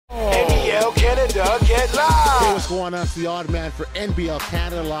Canada, get live! Hey, what's going on? It's the Audman for NBL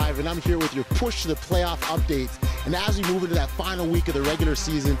Canada Live, and I'm here with your push to the playoff updates. And as we move into that final week of the regular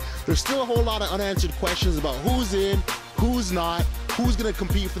season, there's still a whole lot of unanswered questions about who's in, who's not, who's going to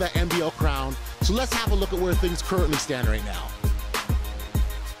compete for that NBL crown. So let's have a look at where things currently stand right now.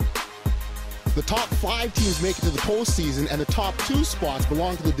 The top 5 teams make it to the postseason, and the top 2 spots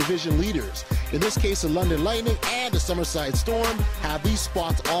belong to the division leaders. In this case, the London Lightning and the Summerside Storm have these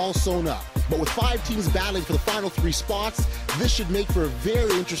spots all sewn up. But with 5 teams battling for the final 3 spots, this should make for a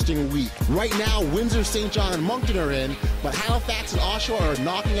very interesting week. Right now, Windsor, St. John, and Moncton are in, but Halifax and Oshawa are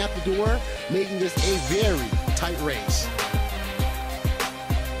knocking at the door, making this a very tight race.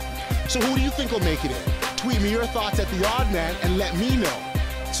 So who do you think will make it in? Tweet me your thoughts at the Oddman and let me know.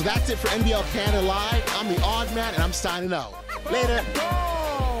 So that's it for NBL Canada Live. I'm the Oddman and I'm signing out. Later.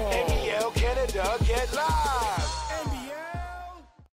 NBL Canada, get live!